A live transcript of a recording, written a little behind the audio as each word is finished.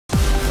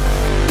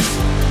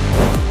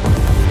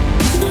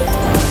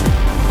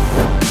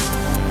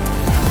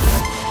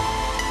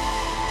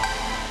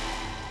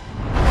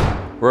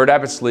We're at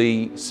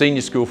Abbotsleigh Senior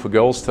School for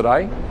Girls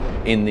today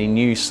in the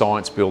new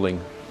science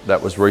building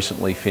that was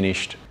recently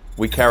finished.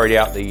 We carried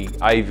out the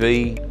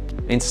AV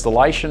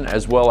installation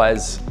as well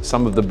as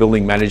some of the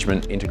building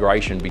management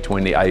integration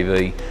between the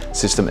AV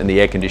system and the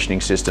air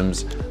conditioning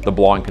systems, the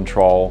blind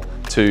control,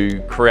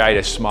 to create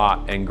a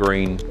smart and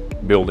green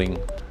building,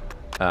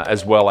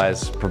 as well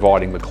as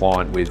providing the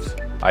client with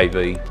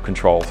AV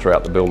control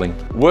throughout the building.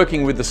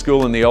 Working with the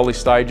school in the early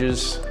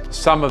stages,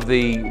 some of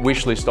the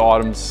wish list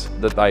items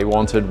that they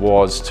wanted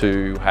was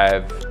to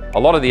have a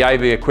lot of the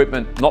AV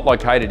equipment not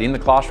located in the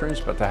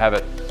classrooms, but to have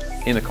it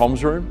in the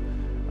comms room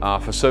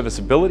for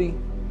serviceability,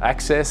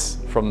 access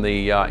from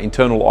the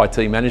internal IT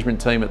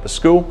management team at the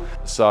school.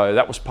 So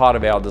that was part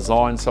of our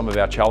design. Some of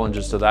our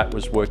challenges to that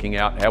was working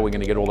out how we're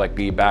going to get all that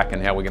gear back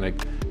and how we're going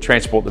to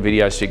transport the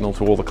video signal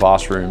to all the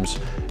classrooms.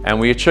 And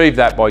we achieved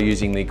that by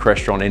using the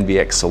Crestron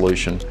NVX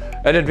solution.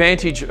 An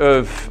advantage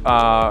of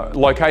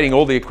locating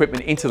all the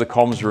equipment into the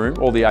comms room,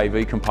 all the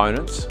AV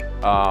components,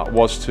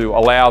 was to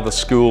allow the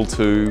school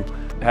to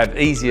have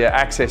easier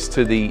access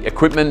to the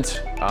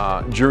equipment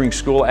during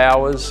school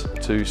hours,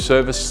 to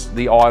service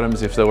the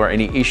items if there were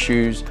any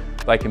issues.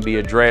 They can be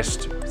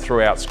addressed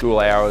throughout school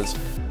hours.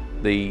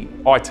 The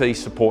IT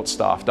support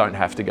staff don't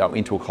have to go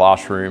into a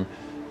classroom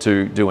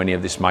to do any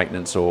of this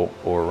maintenance or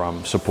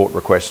support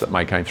requests that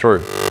may come through.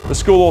 The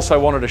school also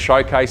wanted a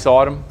showcase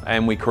item,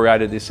 and we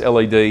created this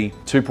LED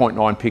 2.9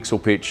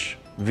 pixel pitch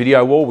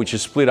video wall, which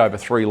is split over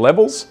 3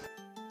 levels,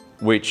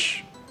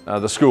 which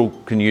the school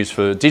can use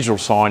for digital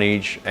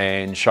signage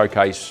and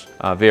showcase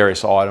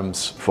various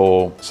items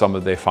for some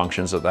of their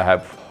functions that they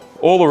have.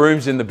 All the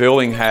rooms in the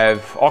building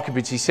have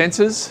occupancy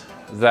sensors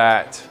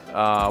that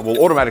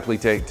will automatically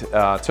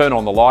turn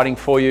on the lighting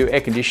for you.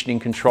 Air conditioning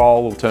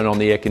control will turn on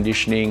the air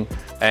conditioning,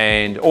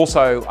 and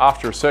also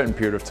after a certain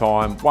period of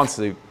time, once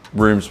the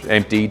room's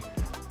emptied,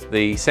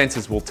 the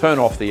sensors will turn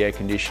off the air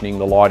conditioning,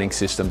 the lighting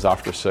systems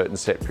after a certain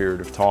set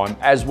period of time,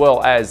 as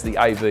well as the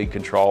AV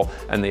control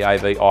and the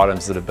AV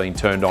items that have been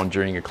turned on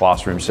during a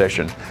classroom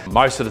session.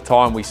 Most of the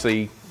time we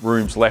see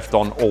rooms left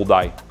on all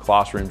day,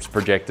 classrooms,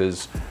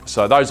 projectors,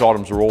 so those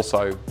items are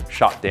also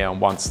shut down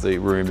once the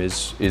room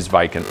is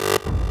vacant.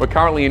 We're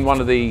currently in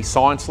one of the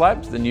science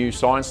labs, the new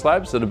science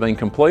labs that have been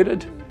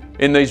completed.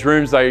 In these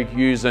rooms they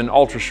use an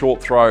ultra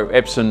short throw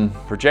Epson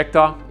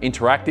projector,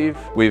 interactive,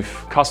 with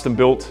custom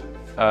built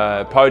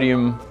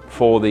podium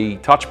for the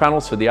touch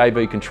panels for the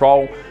AV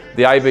control.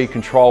 The AV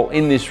control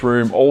in this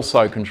room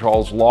also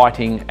controls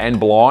lighting and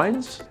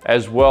blinds,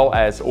 as well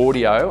as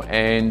audio,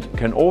 and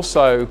can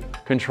also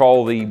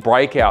control the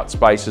breakout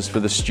spaces for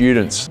the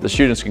students. The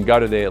students can go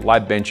to their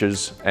lab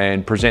benches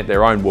and present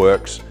their own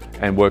works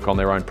and work on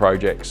their own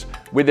projects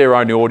with their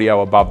own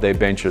audio above their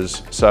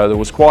benches. So there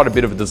was quite a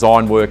bit of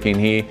design work in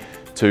here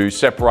to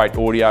separate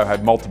audio,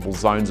 have multiple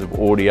zones of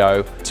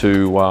audio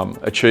to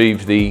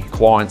achieve the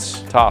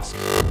client's task.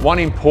 One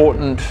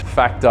important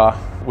factor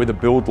with a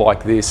build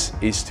like this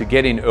is to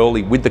get in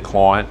early with the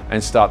client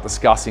and start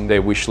discussing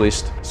their wish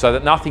list so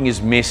that nothing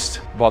is missed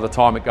by the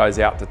time it goes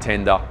out to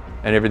tender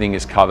and everything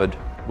is covered.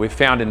 We've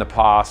found in the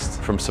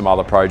past from some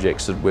other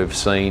projects that we've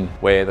seen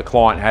where the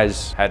client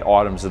has had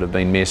items that have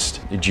been missed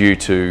due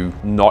to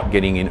not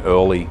getting in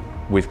early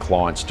with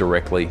clients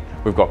directly.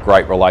 We've got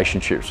great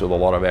relationships with a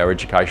lot of our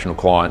educational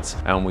clients,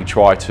 and we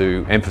try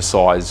to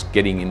emphasise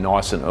getting in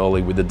nice and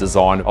early with the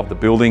design of the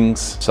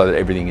buildings so that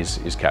everything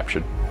is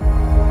captured.